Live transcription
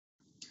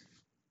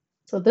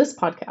So, this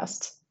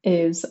podcast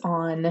is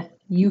on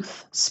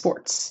youth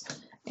sports.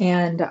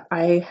 And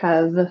I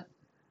have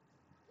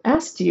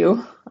asked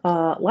you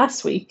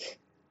last week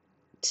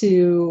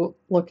to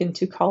look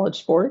into college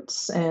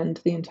sports,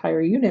 and the entire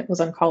unit was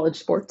on college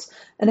sports.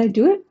 And I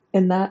do it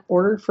in that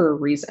order for a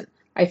reason.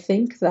 I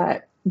think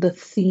that the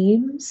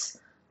themes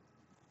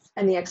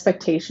and the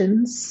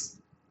expectations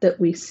that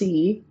we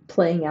see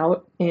playing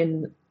out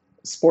in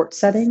sports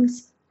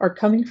settings are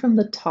coming from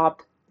the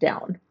top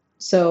down.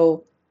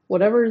 So,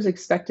 whatever is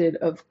expected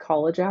of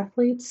college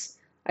athletes,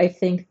 I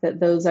think that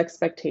those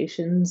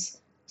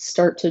expectations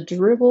start to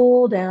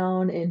dribble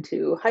down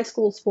into high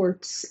school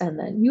sports and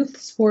then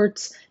youth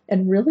sports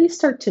and really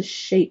start to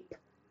shape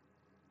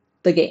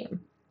the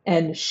game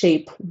and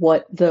shape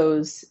what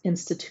those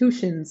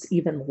institutions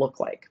even look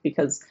like.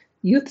 Because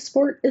youth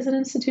sport is an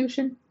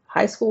institution,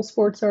 high school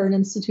sports are an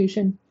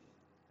institution.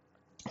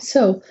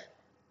 So,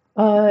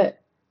 uh,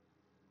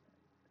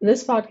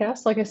 this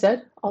podcast, like I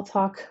said, I'll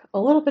talk a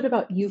little bit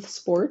about youth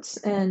sports.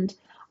 And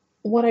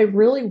what I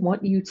really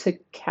want you to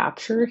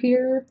capture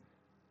here,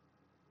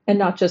 and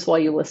not just while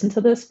you listen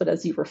to this, but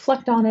as you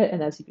reflect on it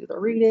and as you do the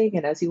reading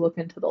and as you look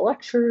into the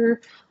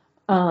lecture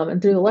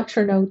and through the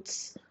lecture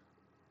notes,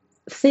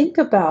 think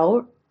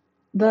about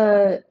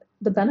the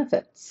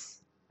benefits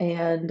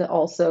and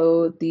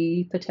also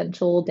the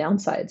potential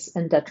downsides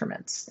and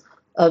detriments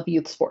of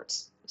youth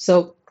sports.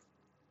 So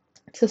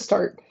to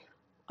start,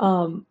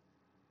 um,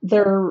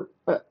 they're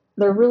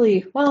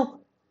really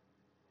well.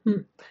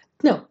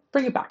 No,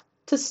 bring it back.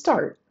 To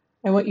start,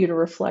 I want you to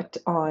reflect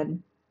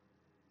on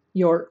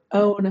your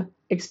own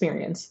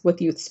experience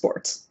with youth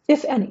sports,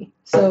 if any.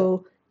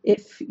 So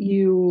if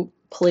you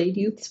played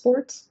youth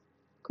sports,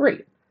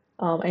 great.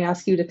 I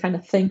ask you to kind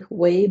of think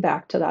way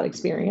back to that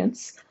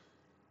experience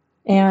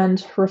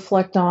and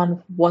reflect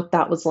on what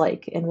that was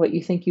like and what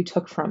you think you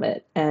took from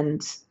it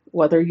and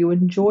whether you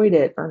enjoyed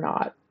it or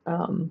not,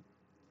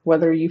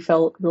 whether you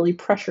felt really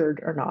pressured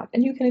or not.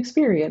 And you can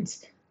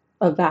experience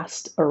a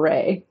vast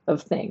array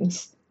of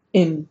things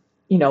in,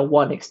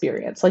 one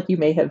experience. Like you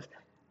may have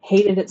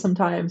hated it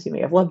sometimes, you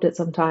may have loved it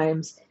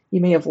sometimes, you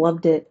may have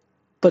loved it,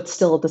 but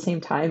still at the same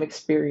time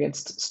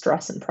experienced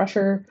stress and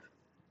pressure.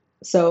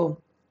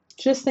 So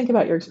just think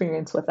about your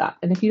experience with that.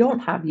 And if you don't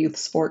have youth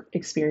sport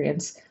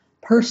experience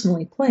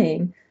personally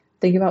playing,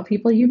 think about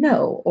people you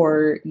know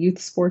or youth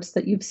sports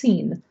that you've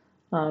seen,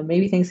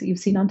 maybe things that you've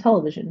seen on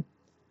television.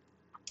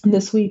 And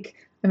this week,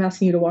 I'm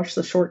asking you to watch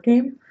The Short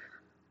Game,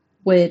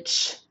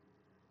 which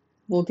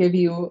will give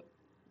you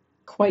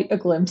quite a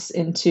glimpse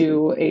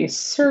into a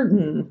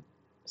certain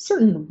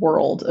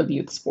world of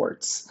youth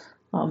sports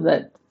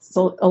that's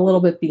a little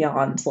bit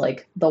beyond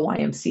like the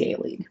YMCA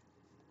league.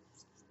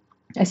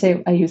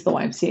 I use the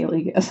YMCA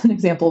league as an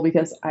example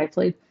because I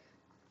played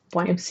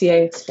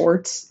YMCA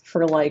sports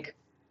for like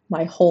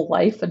my whole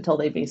life until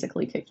they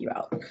basically kick you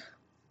out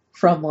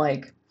from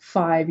like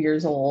 5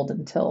 years old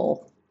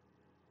until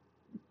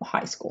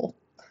high school.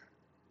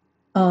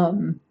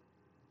 Um,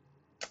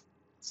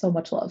 so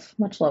much love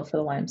for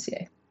the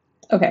YMCA.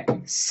 Okay,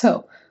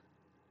 so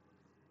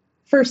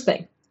first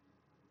thing,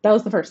 that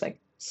was the first thing.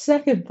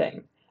 Second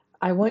thing,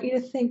 I want you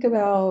to think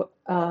about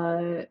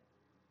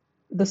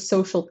the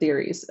social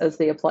theories as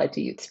they apply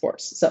to youth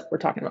sports. So we're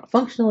talking about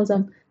functionalism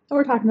and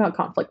we're talking about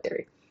conflict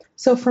theory.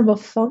 So from a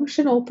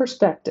functional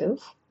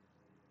perspective,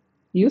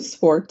 youth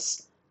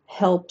sports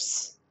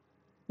helps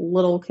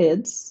little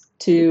kids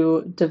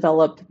to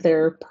develop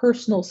their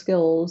personal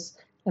skills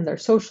and their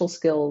social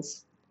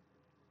skills.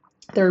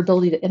 Their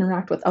ability to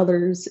interact with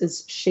others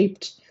is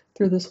shaped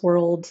through this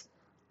world.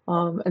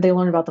 And they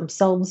learn about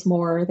themselves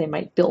more. They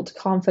might build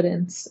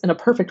confidence. In a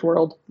perfect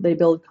world, they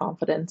build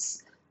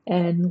confidence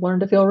and learn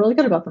to feel really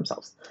good about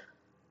themselves.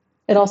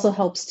 It also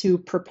helps to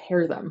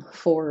prepare them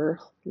for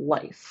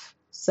life.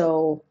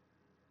 So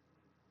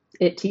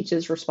it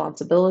teaches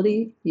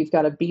responsibility. You've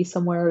got to be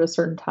somewhere at a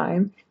certain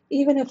time.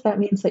 Even if that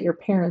means that your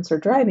parents are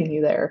driving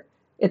you there,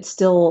 it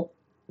still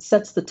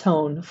sets the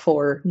tone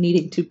for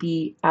needing to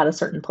be at a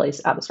certain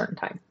place at a certain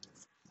time.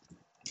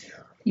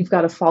 You've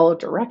got to follow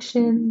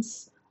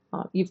directions.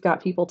 You've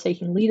got people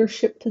taking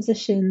leadership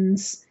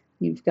positions.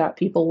 You've got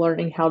people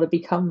learning how to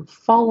become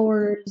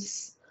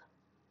followers.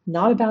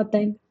 Not a bad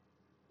thing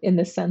in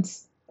this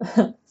sense.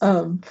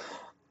 um,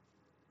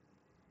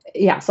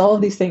 yeah, so all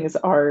of these things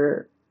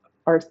are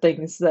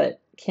things that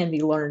can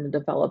be learned and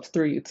developed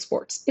through youth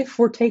sports if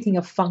we're taking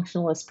a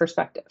functionalist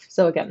perspective.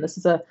 So again, this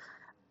is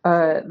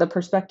the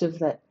perspective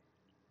that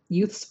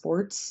youth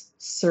sports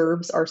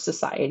serves our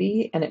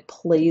society and it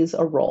plays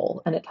a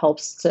role and it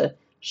helps to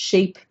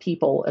shape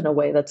people in a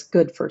way that's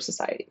good for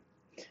society.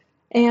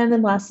 And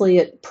then lastly,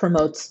 it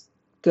promotes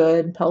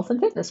good health and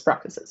fitness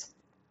practices.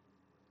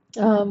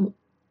 Um,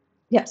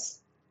 yes,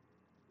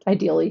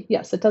 ideally,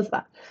 yes, it does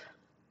that.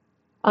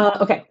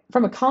 Okay,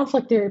 from a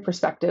conflict theory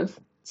perspective,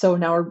 so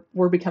now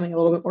we're becoming a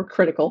little bit more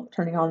critical,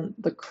 turning on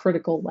the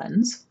critical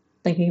lens,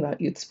 thinking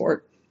about youth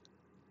sport.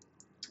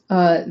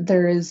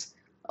 There is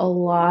a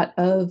lot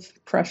of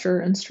pressure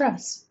and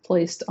stress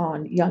placed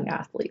on young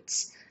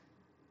athletes.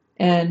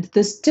 And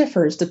this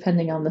differs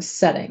depending on the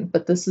setting,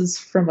 but this is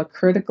from a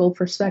critical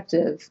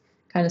perspective,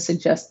 kind of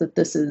suggests that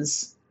this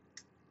is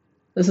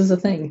a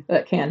thing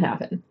that can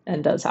happen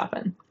and does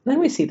happen. Then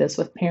we see this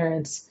with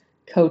parents,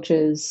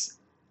 coaches.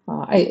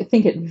 I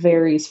think it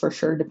varies for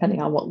sure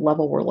depending on what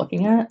level we're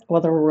looking at,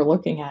 whether we're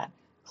looking at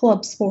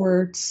club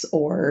sports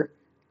or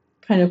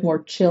kind of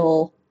more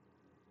chill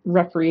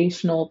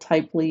recreational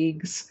type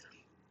leagues.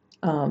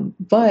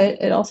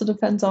 But it also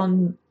depends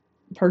on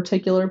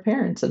particular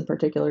parents and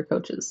particular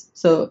coaches.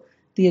 So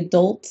the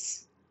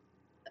adults,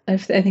 I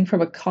think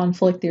from a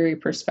conflict theory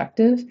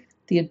perspective,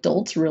 the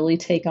adults really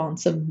take on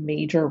some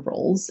major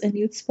roles in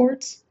youth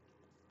sports,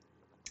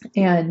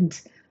 and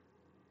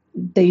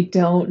they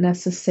don't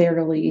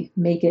necessarily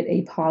make it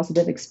a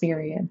positive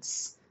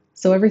experience.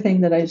 So everything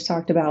that I just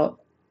talked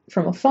about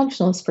from a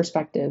functionalist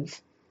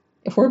perspective,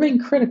 if we're being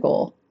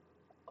critical,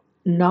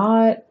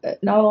 not a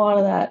lot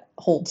of that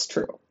holds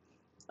true.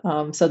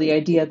 So the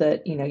idea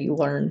that you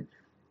learn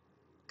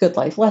good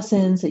life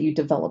lessons, that you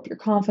develop your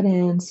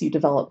confidence, you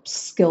develop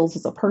skills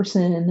as a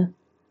person,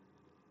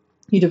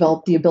 you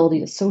develop the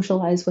ability to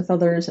socialize with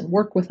others and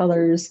work with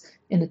others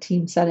in a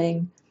team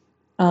setting.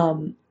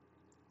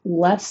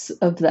 Less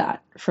of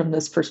that from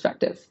this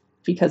perspective,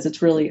 because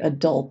it's really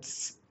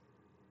adults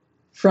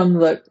from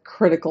the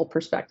critical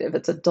perspective.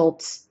 It's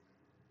adults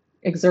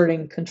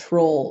exerting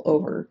control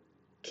over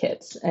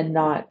kids and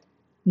not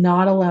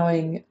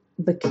allowing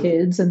the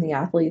kids and the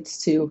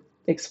athletes to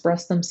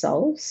express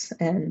themselves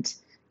and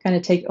kind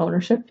of take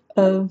ownership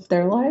of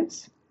their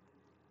lives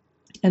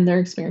and their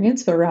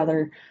experience, but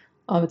rather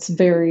it's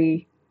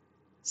very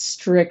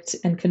strict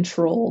and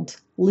controlled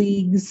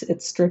leagues,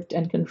 it's strict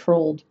and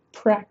controlled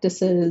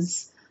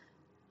practices.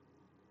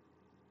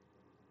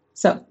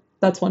 So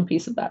that's one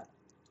piece of that.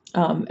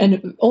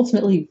 And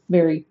ultimately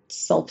very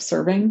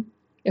self-serving.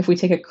 If we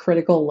take a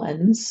critical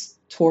lens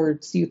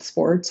towards youth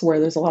sports where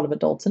there's a lot of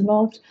adults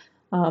involved,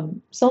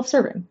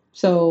 self-serving.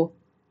 So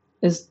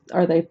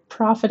are they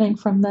profiting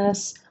from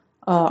this?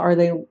 Are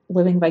they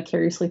living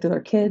vicariously through their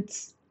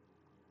kids?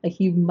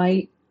 Like, you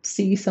might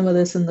see some of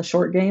this in the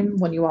short game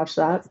when you watch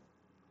that,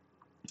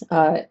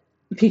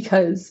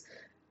 because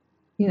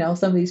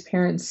some of these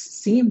parents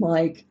seem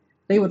like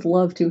they would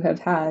love to have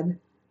had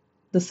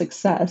the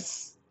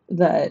success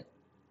that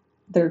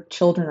their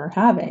children are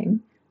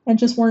having and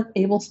just weren't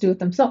able to do it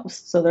themselves.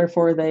 So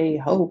therefore they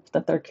hope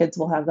that their kids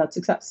will have that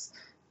success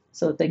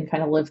so that they can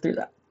kind of live through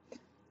that.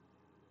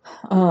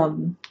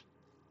 And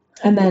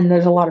then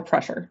there's a lot of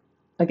pressure,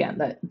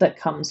 again, that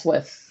comes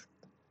with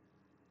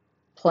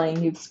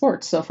playing youth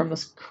sports. So from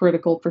this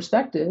critical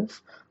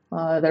perspective,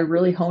 they're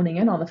really honing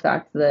in on the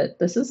fact that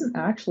this isn't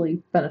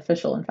actually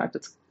beneficial. In fact,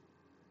 it's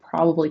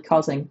probably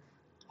causing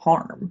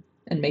harm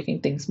and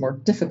making things more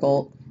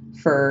difficult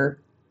for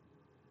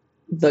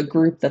the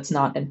group that's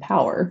not in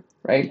power,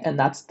 right? And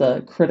that's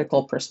the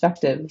critical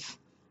perspective,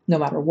 no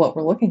matter what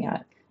we're looking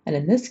at. And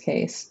in this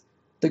case,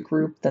 the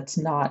group that's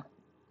not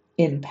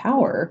in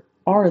power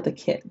are the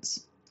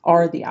kids,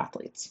 are the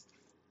athletes.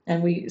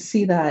 And we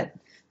see that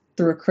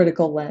through a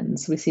critical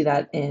lens. We see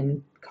that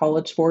in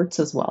college sports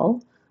as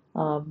well,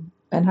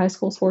 and high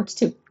school sports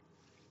too.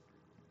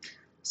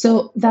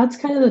 So that's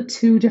kind of the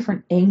two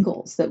different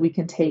angles that we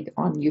can take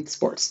on youth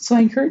sports. So I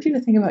encourage you to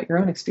think about your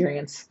own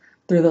experience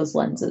through those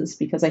lenses,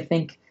 because I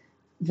think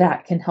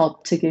that can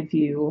help to give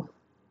you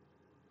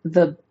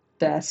the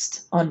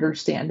best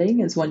understanding,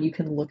 is when you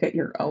can look at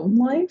your own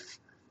life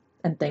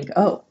and think,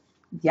 oh,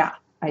 yeah,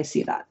 I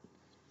see that.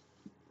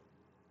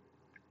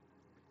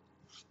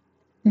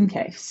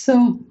 Okay,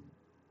 so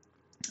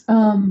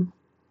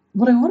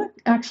what I want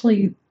to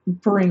actually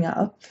bring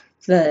up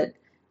that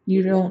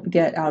you don't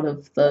get out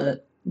of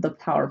the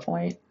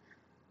PowerPoint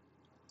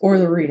or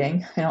the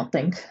reading, I don't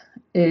think,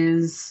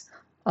 is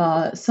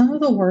some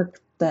of the work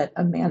that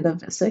Amanda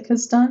Visick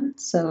has done.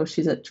 So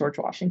she's at George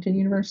Washington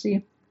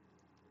University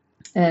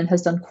and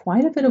has done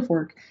quite a bit of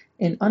work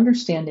in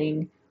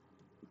understanding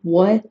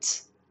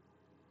what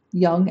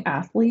young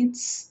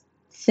athletes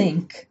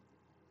think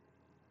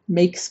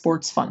makes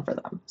sports fun for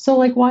them. So,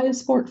 like, why is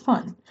sport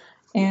fun?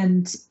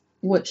 And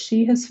what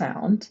she has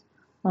found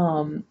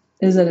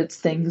is that it's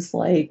things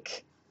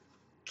like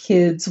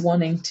kids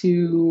wanting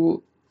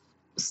to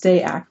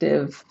stay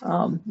active,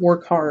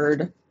 work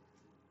hard,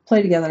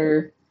 play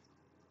together,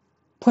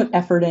 put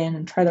effort in,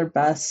 and try their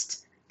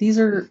best. These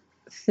are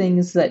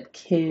things that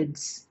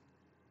kids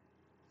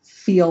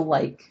feel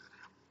like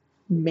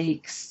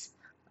makes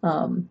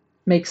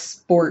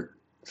sport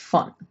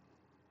fun.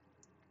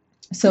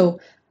 So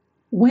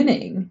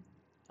winning,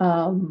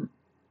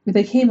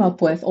 they came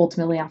up with,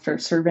 ultimately after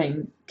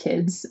surveying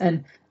kids,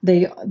 and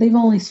they've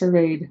only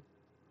surveyed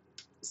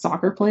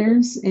soccer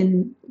players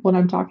in what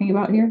I'm talking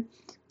about here.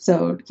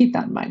 So keep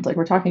that in mind. Like,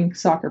 we're talking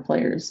soccer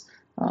players,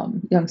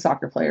 young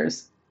soccer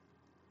players,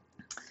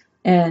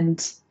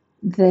 and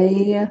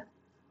they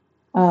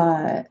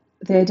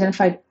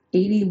identified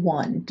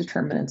 81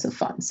 determinants of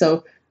fun.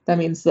 So that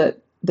means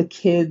that the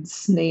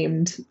kids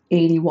named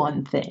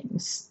 81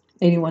 things,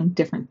 81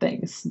 different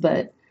things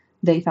that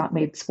they thought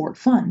made sport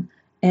fun.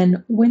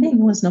 and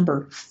winning was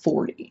number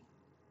 40.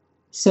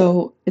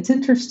 So it's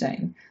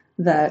interesting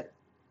that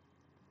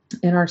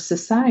in our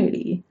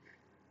society,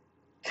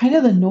 kind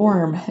of the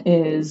norm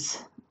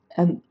is,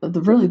 and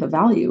really the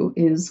value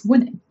is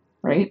winning,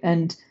 right?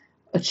 And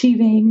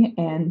achieving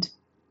and,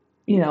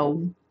 you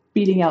know,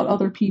 beating out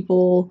other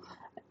people.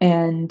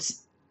 And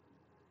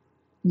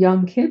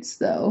young kids,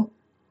 though,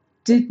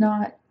 did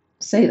not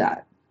say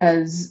that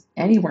as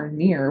anywhere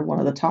near one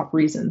of the top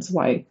reasons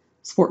why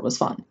sport was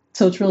fun.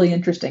 So it's really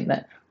interesting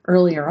that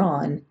earlier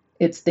on,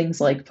 it's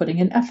things like putting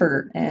in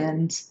effort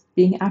and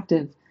being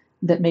active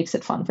that makes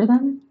it fun for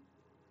them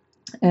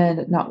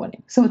and not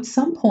winning. So at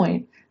some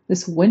point,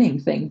 this winning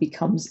thing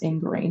becomes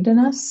ingrained in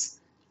us.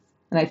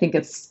 And I think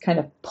it's kind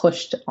of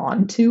pushed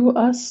onto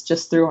us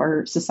just through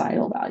our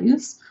societal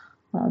values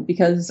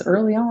because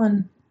early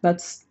on,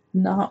 that's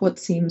not what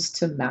seems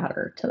to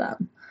matter to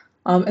them.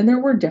 And there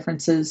were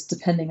differences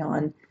depending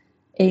on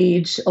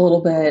age a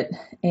little bit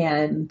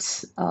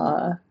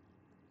uh,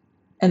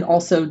 and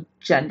also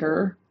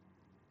gender,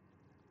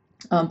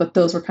 but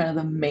those were kind of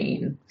the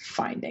main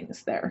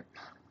findings there.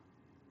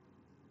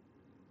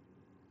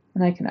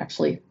 And I can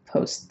actually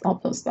I'll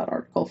post that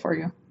article for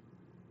you.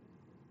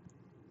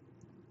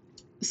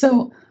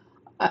 So,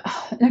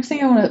 next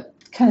thing I want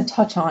to kind of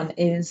touch on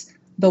is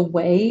the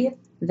way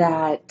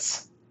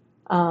that,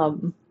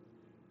 um,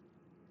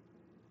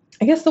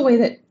 I guess, the way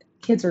that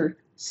kids are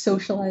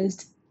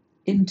socialized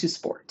into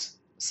sport.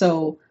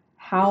 So,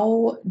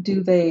 how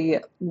do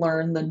they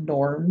learn the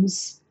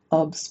norms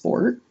of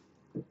sport?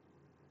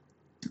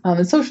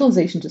 And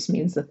socialization just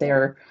means that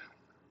they're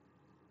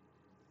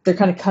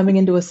kind of coming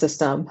into a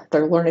system.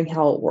 They're learning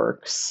how it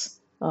works.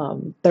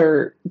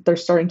 They're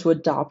starting to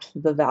adopt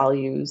the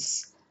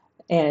values,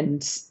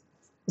 and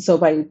so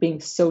by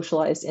being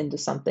socialized into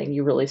something,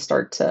 you really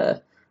start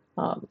to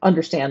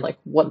understand like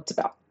what it's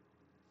about.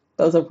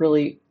 That was a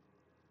really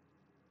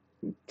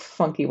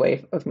funky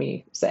way of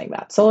me saying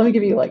that. So let me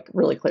give you like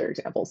really clear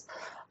examples.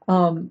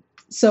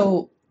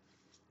 So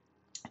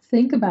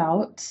think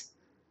about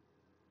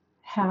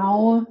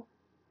how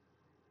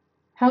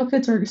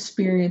kids are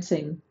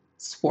experiencing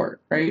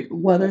sport, right?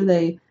 Whether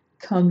they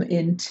come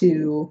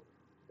into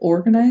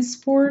organized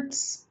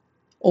sports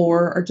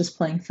or are just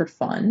playing for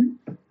fun,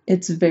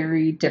 it's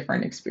very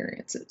different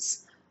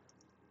experiences.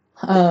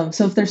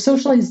 So if they're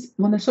socialized,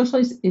 when they're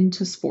socialized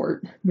into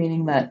sport,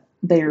 meaning that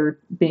they're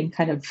being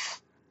kind of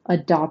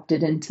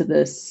adopted into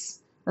this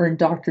or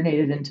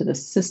indoctrinated into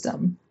this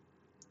system,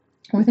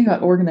 when we think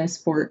about organized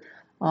sport,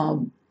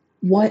 um,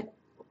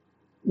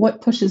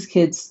 what pushes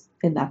kids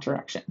in that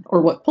direction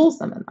or what pulls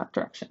them in that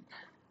direction?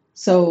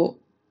 So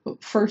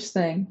first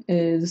thing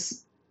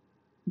is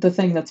the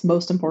thing that's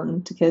most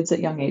important to kids at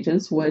young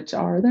ages, which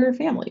are their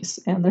families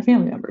and their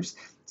family members.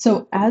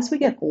 So as we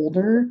get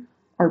older,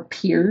 our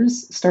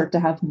peers start to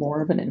have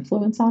more of an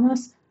influence on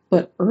us.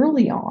 But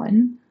early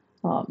on,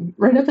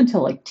 right up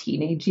until like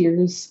teenage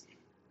years,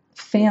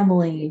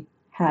 family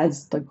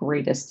has the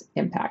greatest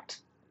impact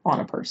on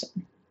a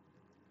person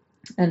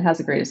and has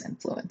the greatest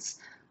influence.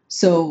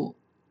 So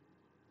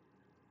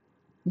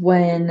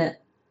when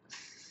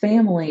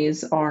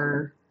families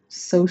are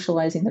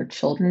socializing their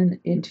children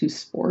into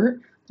sport,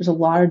 there's a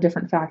lot of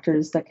different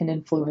factors that can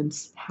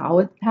influence how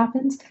it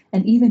happens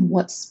and even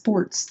what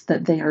sports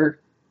that they are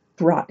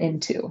brought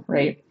into,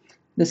 right?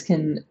 This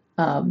can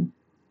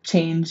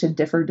change and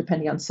differ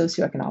depending on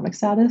socioeconomic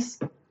status.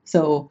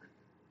 So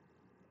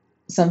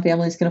some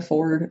families can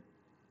afford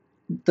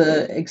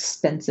the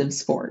expensive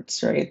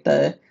sports, right?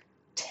 The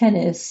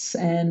tennis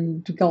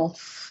and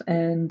golf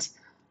and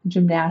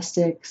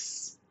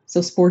gymnastics.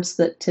 So, sports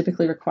that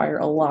typically require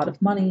a lot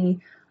of money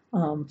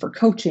for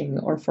coaching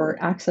or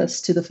for access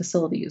to the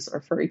facilities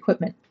or for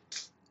equipment.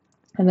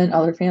 And then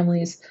other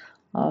families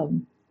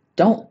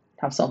don't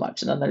have so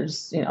much. And then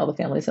there's, the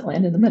families that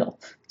land in the middle.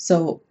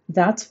 So,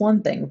 that's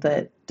one thing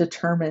that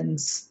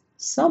determines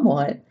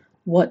somewhat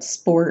what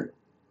sport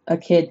a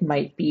kid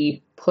might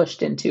be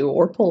pushed into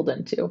or pulled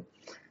into.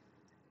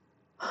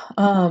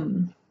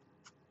 Um,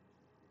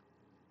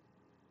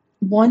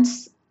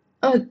 Once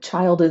a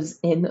child is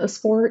in a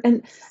sport,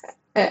 and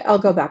I'll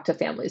go back to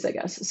families, I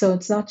guess. So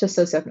it's not just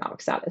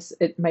socioeconomic status.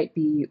 It might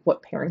be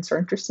what parents are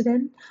interested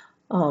in.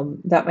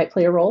 That might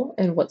play a role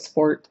in what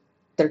sport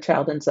their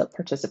child ends up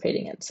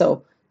participating in.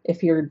 So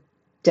if your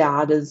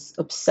dad is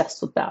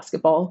obsessed with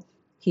basketball,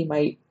 he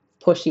might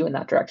push you in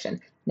that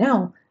direction.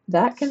 Now,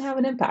 that can have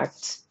an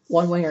impact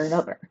one way or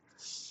another.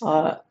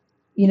 Uh,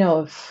 you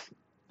know,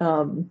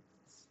 um,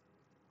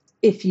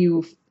 if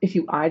you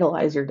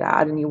idolize your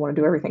dad and you want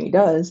to do everything he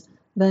does,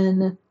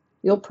 then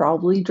you'll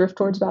probably drift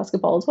towards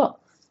basketball as well.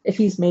 If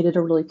he's made it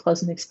a really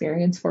pleasant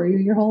experience for you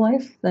your whole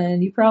life,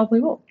 then you probably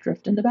will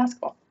drift into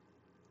basketball.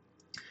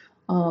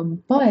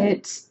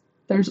 But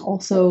there's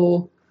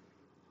also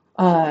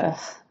uh,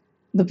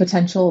 the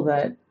potential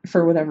that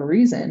for whatever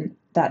reason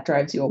that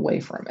drives you away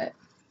from it.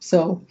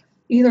 So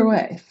either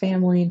way,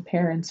 family and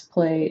parents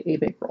play a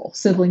big role.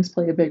 Siblings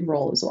play a big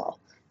role as well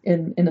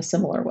in a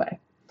similar way.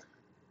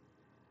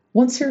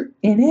 Once you're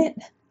in it,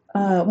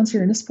 once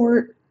you're in a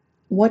sport,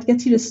 what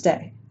gets you to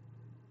stay?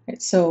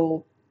 Right?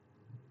 So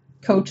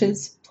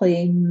coaches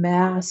play a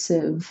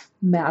massive,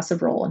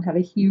 massive role and have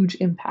a huge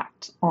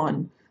impact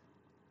on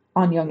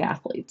young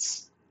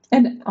athletes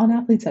and on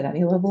athletes at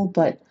any level,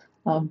 but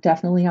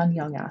definitely on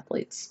young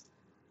athletes.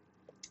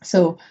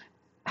 So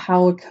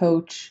how a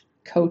coach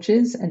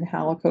coaches and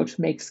how a coach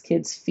makes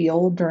kids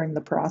feel during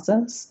the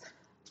process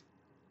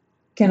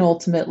can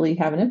ultimately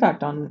have an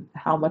impact on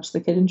how much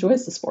the kid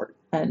enjoys the sport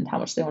and how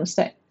much they want to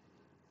stay.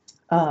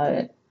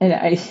 And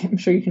I'm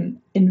sure you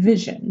can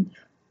envision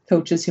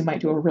coaches who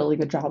might do a really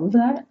good job of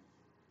that,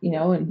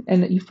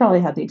 and you've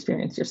probably had the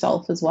experience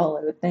yourself as well,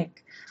 I would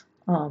think.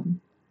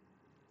 Um,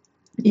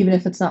 Even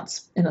if it's not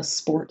in a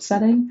sport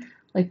setting,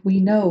 like we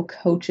know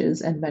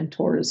coaches and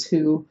mentors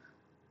who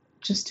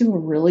just do a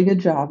really good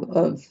job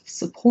of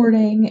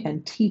supporting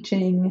and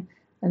teaching,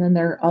 and then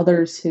there are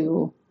others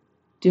who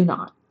do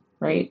not,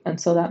 right? And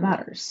so that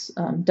matters,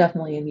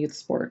 definitely in youth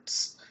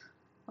sports.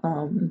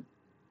 Um,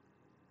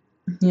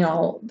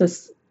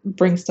 this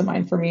brings to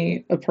mind for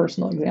me a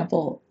personal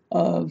example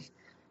of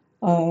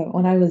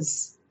when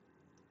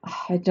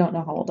I don't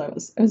know how old I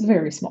was. I was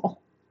very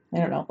small. I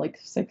don't know, like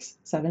 6,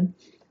 7.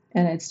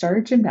 And I'd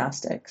started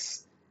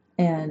gymnastics.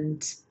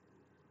 And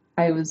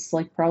I was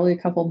like probably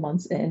a couple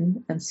months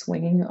in and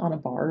swinging on a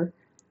bar.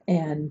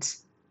 And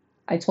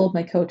I told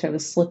my coach I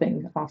was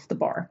slipping off the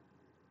bar.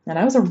 And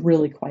I was a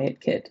really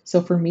quiet kid.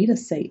 So for me to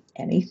say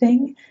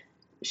anything,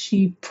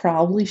 she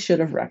probably should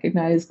have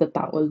recognized that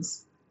that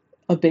was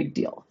a big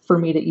deal for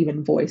me to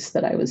even voice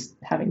that I was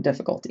having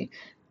difficulty.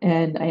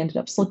 And I ended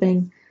up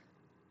slipping.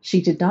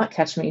 She did not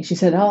catch me. She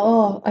said,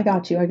 "Oh, I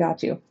got you. I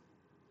got you."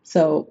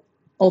 So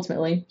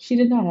ultimately, she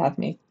did not have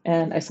me.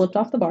 And I slipped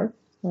off the bar,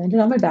 landed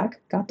on my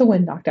back, got the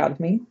wind knocked out of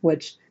me,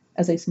 which,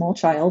 as a small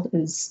child,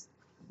 is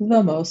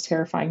the most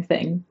terrifying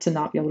thing to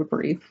not be able to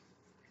breathe.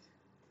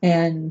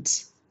 And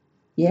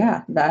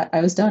yeah, that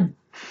I was done.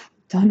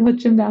 Done with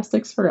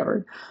gymnastics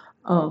forever.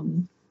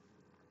 Um,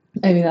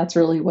 I mean, that's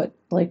really what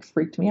like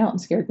freaked me out and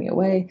scared me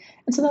away.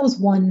 And so that was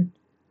one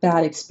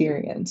bad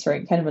experience,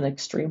 right? Kind of an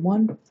extreme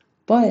one.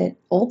 But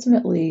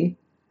ultimately,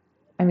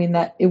 I mean,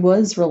 that it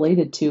was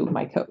related to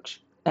my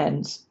coach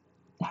and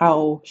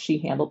how she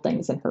handled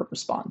things and her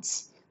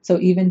response. So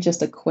even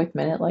just a quick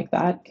minute like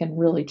that can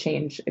really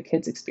change a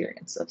kid's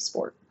experience of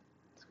sport.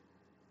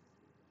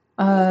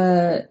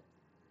 Uh,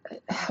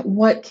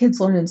 what kids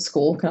learn in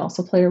school can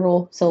also play a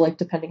role. So, like,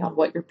 depending on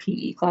what your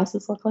PE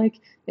classes look like,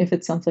 if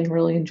it's something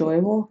really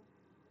enjoyable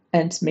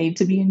and it's made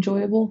to be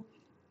enjoyable,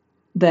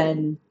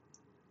 then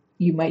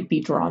you might be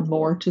drawn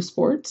more to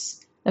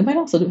sports. It might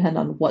also depend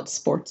on what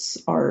sports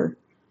are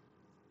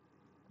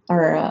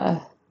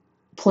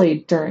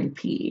played during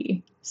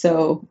PE.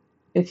 So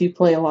if you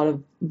play a lot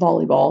of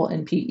volleyball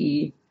in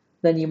PE,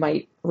 then you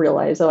might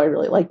realize, oh, I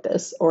really like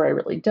this, or I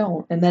really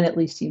don't. And then at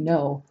least you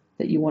know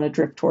that you want to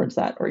drift towards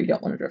that or you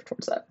don't want to drift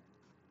towards that.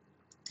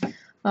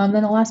 Then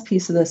the last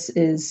piece of this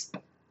is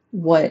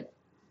what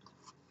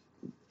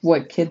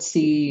what kids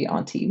see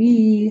on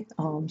TV,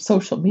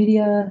 social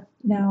media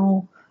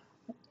now.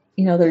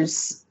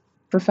 There's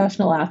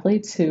professional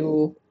athletes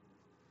who,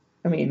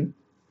 I mean,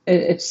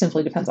 it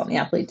simply depends on the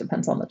athlete,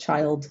 depends on the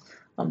child,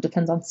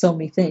 depends on so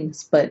many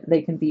things, but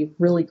they can be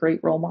really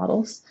great role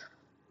models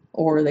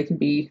or they can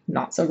be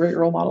not so great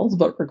role models,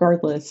 but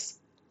regardless,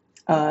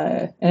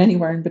 and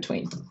anywhere in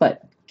between.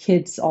 But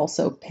kids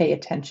also pay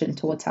attention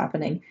to what's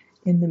happening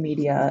in the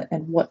media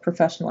and what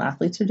professional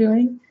athletes are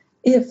doing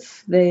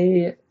if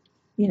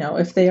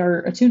if they are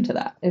attuned to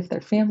that, if their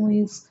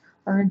families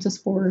are into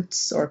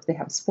sports or if they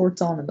have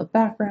sports on in the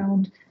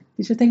background.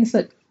 These are things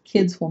that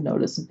kids will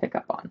notice and pick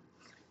up on.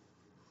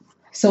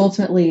 So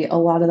ultimately, a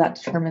lot of that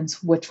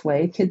determines which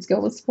way kids go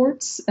with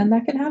sports, and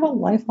that can have a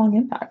lifelong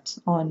impact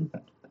on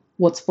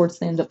what sports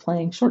they end up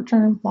playing short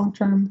term, long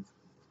term.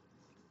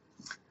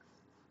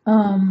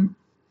 Um,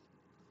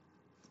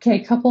 okay,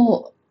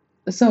 couple.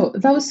 So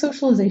that was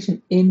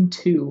socialization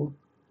into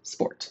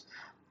sport.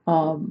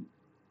 Um,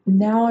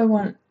 Now I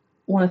want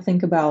to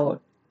think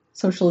about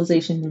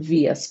socialization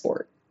via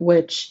sport,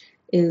 which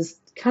is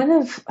kind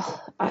of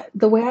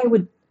the way I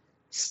would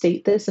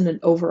state this in an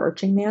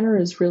overarching manner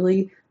is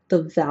really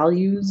the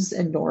values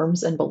and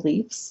norms and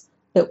beliefs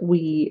that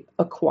we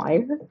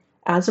acquire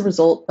as a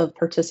result of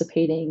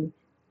participating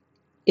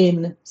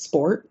in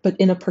sport, but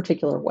in a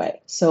particular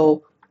way.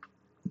 So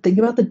think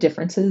about the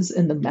differences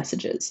in the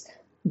messages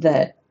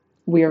that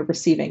we are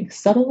receiving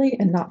subtly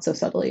and not so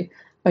subtly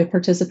by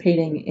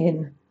participating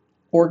in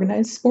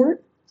organized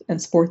sport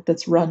and sport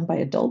that's run by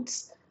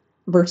adults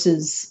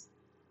versus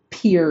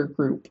peer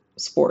group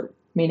sport,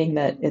 meaning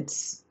that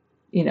it's,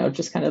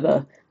 just kind of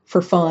the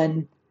for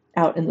fun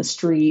out in the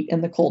street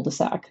in the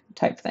cul-de-sac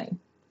type thing.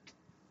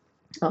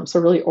 So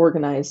really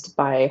organized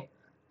by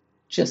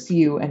just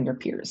you and your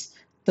peers.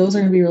 Those are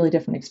going to be really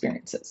different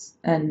experiences.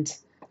 And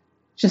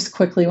just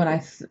quickly, when I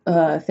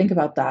think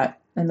about that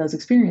and those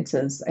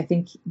experiences, I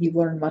think you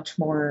learn much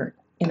more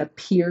in a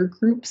peer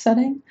group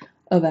setting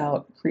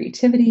about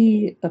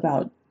creativity,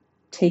 about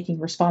taking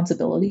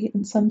responsibility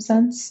in some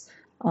sense,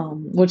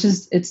 which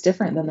is it's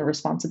different than the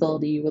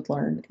responsibility you would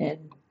learn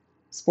in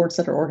sports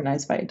that are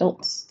organized by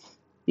adults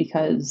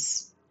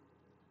because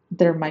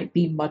there might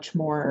be much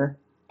more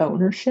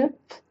ownership.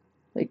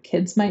 Like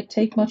kids might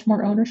take much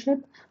more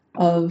ownership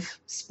of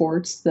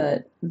sports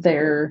that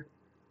they're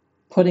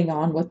putting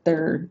on with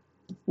their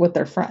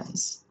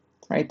friends,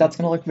 right? That's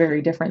going to look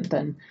very different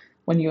than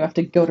when you have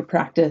to go to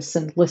practice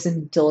and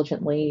listen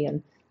diligently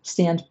and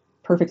stand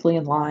perfectly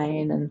in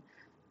line and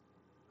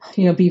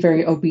be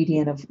very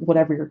obedient of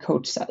whatever your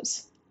coach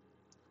says.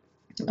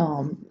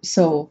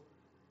 So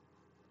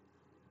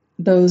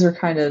those are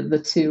kind of the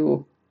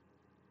two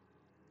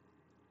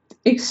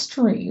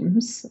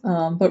extremes,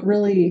 but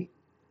really,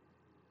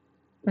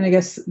 and I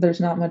guess there's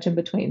not much in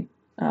between.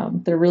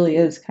 There really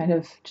is kind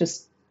of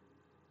just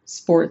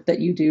sport that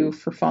you do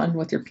for fun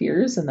with your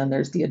peers, and then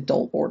there's the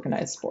adult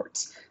organized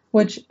sports,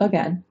 which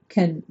again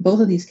can both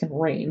of these can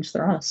range.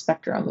 They're on a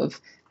spectrum of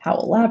how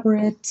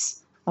elaborate,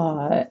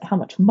 how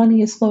much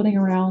money is floating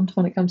around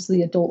when it comes to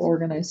the adult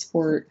organized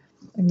sport,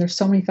 and there's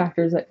so many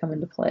factors that come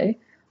into play.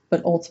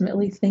 But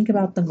ultimately, think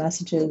about the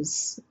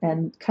messages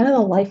and kind of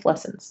the life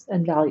lessons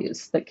and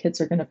values that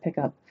kids are going to pick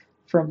up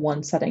from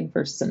one setting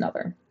versus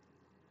another.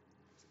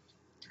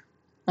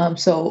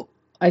 So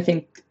I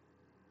think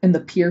in the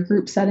peer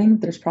group setting,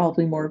 there's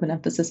probably more of an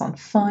emphasis on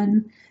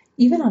fun,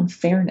 even on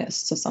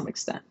fairness to some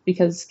extent,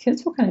 because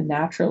kids will kind of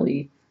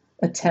naturally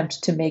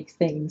attempt to make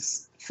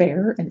things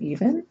fair and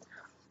even.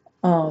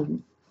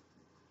 Um,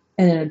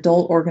 and in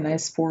adult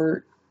organized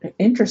sport,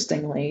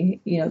 interestingly,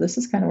 this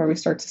is kind of where we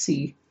start to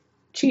see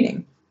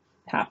cheating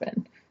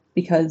happen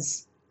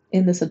because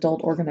in this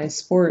adult organized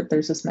sport,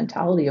 there's this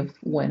mentality of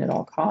win at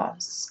all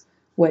costs,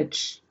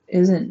 which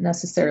isn't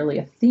necessarily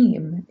a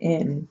theme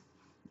in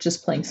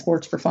just playing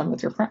sports for fun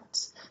with your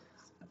friends.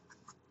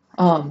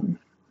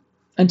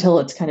 Until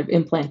it's kind of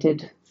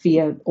implanted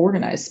via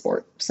organized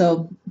sport.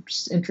 So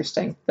it's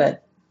interesting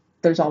that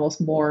there's almost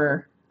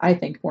more, I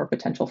think, more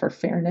potential for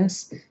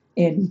fairness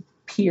in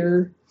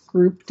peer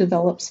group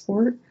developed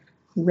sport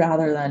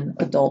rather than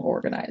adult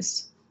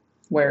organized,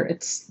 where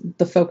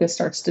the focus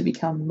starts to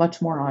become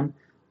much more on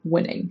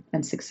winning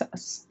and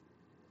success.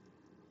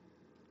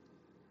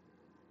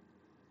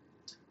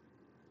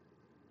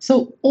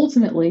 So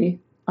ultimately,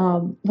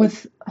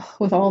 with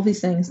all of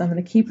these things, I'm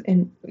going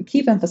to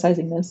keep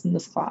emphasizing this in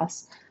this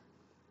class.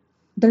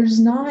 There's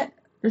not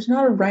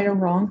a right or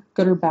wrong,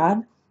 good or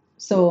bad.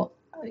 So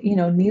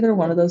neither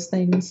one of those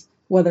things,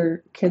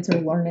 whether kids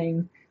are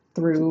learning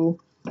through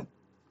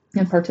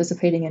and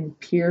participating in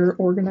peer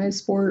organized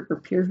sport or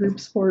peer group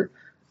sport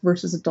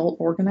versus adult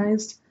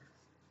organized,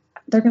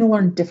 they're going to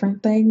learn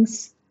different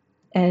things,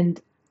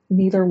 and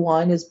neither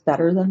one is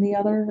better than the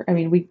other. I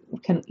mean, we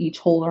can each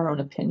hold our own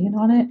opinion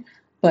on it,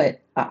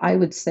 but I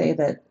would say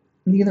that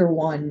neither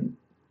one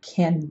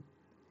can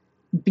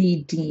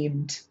be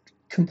deemed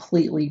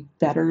completely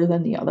better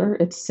than the other.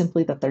 It's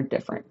simply that they're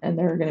different, and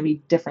there are going to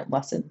be different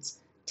lessons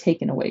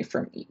taken away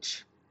from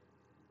each.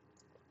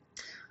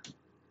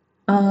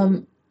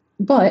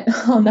 But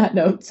on that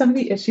note, some of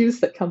the issues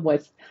that come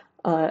with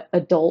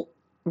adult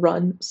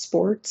run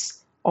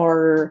sports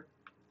are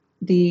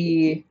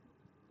the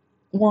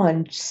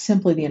one,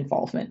 simply the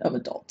involvement of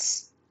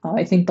adults.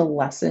 I think the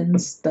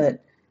lessons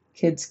that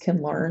kids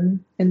can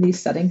learn in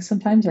these settings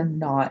sometimes are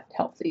not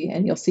healthy,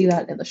 and you'll see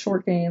that in the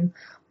short game.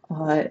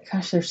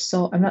 Gosh,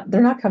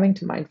 they're not coming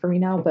to mind for me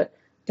now, but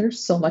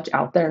there's so much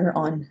out there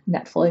on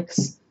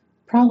Netflix,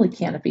 probably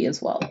Canopy as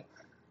well,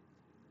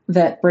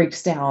 that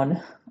breaks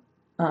down,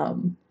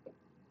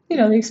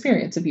 the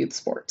experience of youth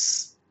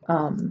sports.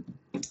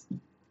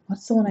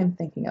 What's the one I'm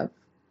thinking of?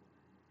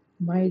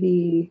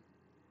 Mighty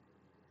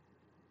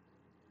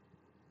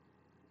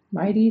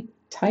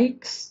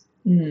Tykes?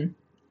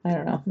 I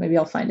don't know. Maybe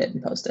I'll find it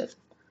and post it.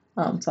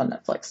 It's on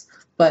Netflix.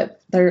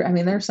 But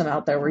there's some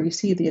out there where you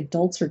see the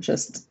adults are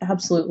just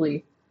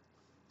absolutely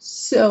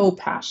so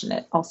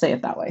passionate. I'll say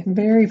it that way.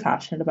 Very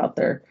passionate about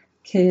their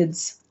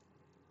kids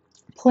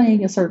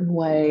playing a certain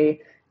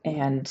way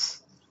and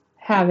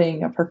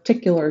having a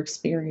particular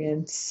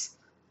experience.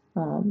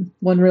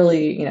 When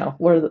really,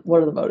 what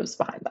are the motives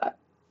behind that?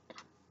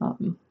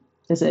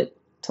 Is it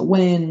to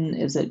win?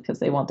 Is it because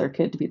they want their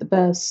kid to be the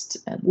best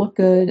and look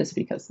good? Is it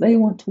because they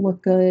want to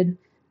look good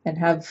and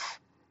have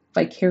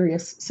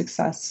vicarious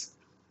success?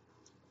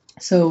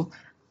 So,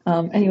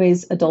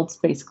 anyways, adults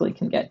basically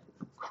can get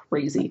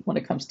crazy when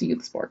it comes to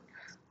youth sport.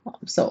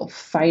 So,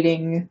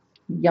 fighting,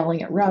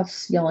 yelling at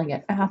refs, yelling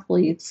at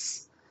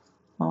athletes.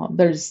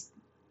 There's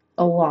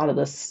a lot of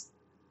this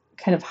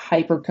kind of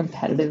hyper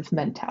competitive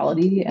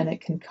mentality, and it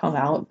can come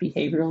out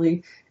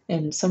behaviorally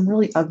in some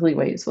really ugly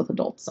ways with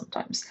adults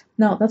sometimes.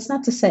 Now, that's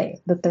not to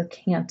say that there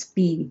can't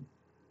be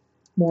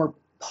more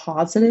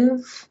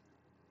positive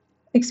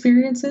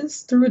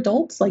experiences through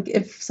adults. Like,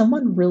 if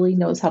someone really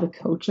knows how to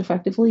coach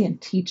effectively and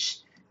teach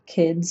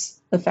kids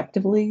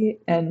effectively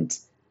and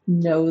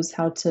knows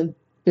how to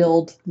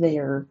build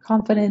their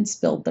confidence,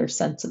 build their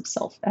sense of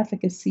self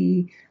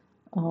efficacy,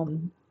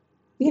 and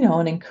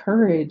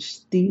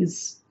encourage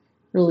these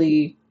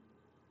really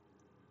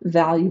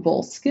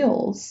valuable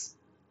skills,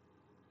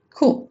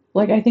 Cool.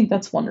 Like, I think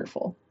that's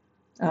wonderful.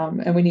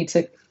 And we need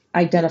to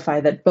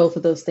identify that both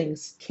of those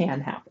things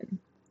can happen.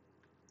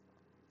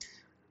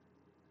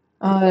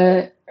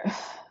 Uh,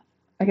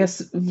 I guess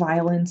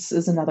violence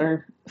is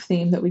another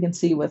theme that we can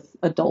see with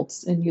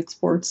adults in youth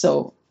sports.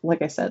 So,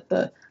 like I said,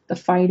 the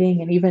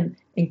fighting and even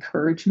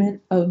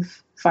encouragement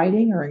of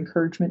fighting or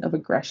encouragement of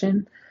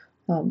aggression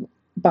um,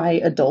 by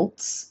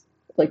adults,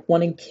 like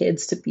wanting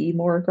kids to be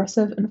more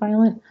aggressive and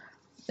violent,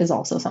 is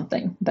also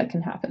something that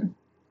can happen.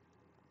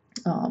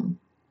 Um,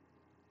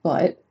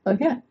 but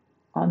again,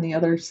 on the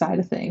other side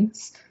of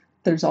things,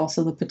 there's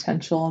also the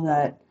potential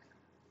that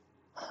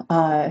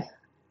uh,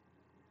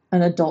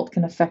 an adult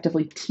can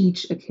effectively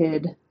teach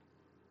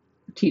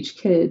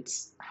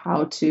kids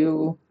how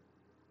to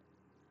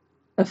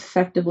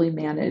effectively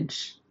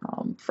manage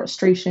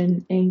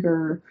frustration,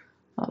 anger,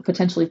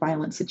 potentially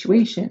violent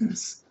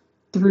situations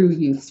through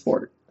youth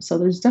sport. So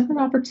there's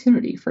definitely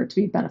opportunity for it to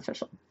be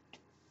beneficial.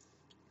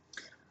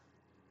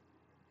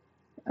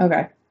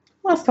 Okay.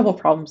 Last couple of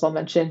problems I'll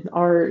mention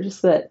are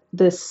just that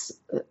this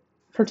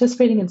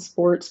participating in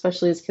sport,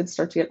 especially as kids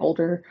start to get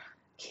older,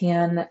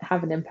 can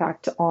have an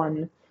impact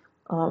um,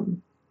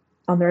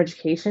 on their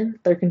education.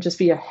 There can just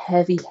be a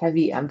heavy,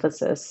 heavy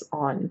emphasis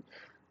on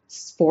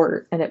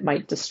sport, and it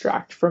might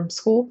distract from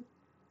school.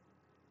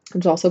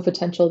 There's also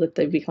potential that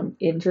they become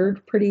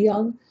injured pretty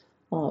young.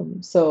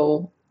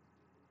 So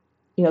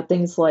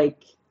things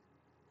like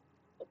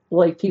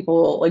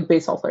people like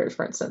baseball players,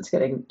 for instance,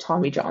 getting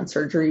Tommy John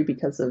surgery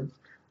because of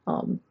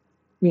um,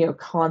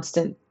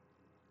 constant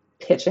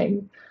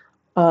pitching.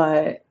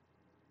 Uh,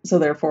 so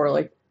therefore,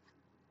 like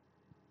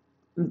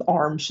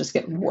arms just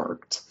get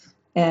worked,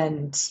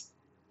 and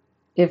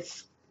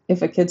if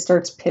if a kid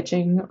starts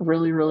pitching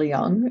really really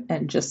young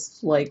and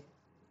just like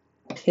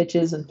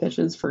pitches and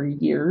pitches for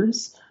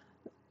years,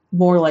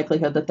 more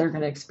likelihood that they're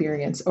going to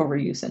experience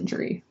overuse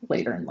injury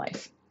later in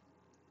life.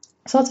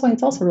 So that's why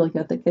it's also really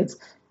good that kids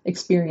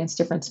experience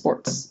different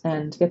sports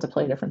and get to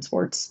play different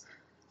sports.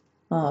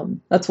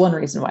 That's one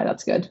reason why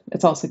that's good.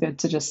 It's also good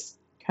to just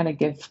kind of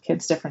give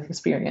kids different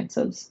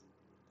experiences.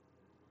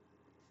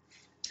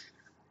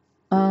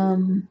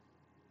 Um,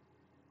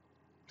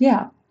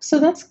 yeah, so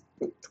that's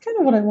kind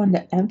of what I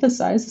wanted to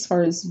emphasize as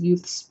far as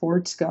youth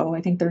sports go.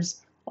 I think there's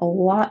a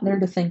lot there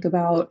to think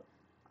about.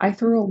 I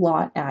threw a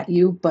lot at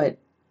you, but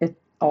it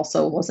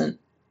also wasn't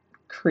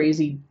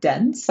crazy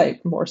dense. I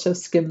more so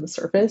skimmed the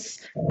surface,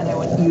 and I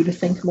want you to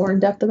think more in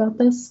depth about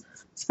this,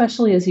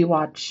 especially as you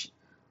watch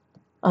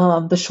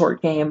the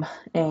short game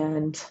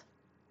and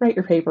write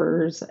your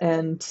papers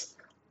and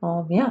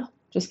yeah,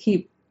 just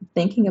keep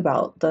thinking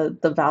about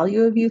the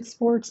value of youth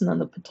sports and then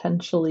the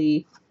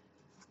potentially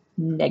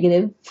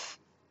negative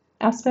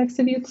aspects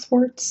of youth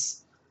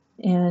sports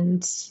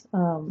and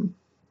um,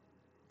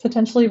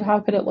 potentially how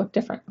could it look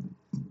different.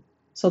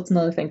 So it's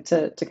another thing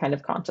to kind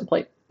of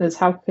contemplate is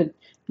how could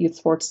youth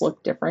sports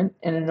look different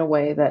and in a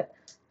way that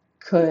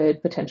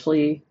could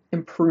potentially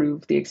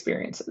improve the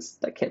experiences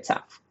that kids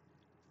have.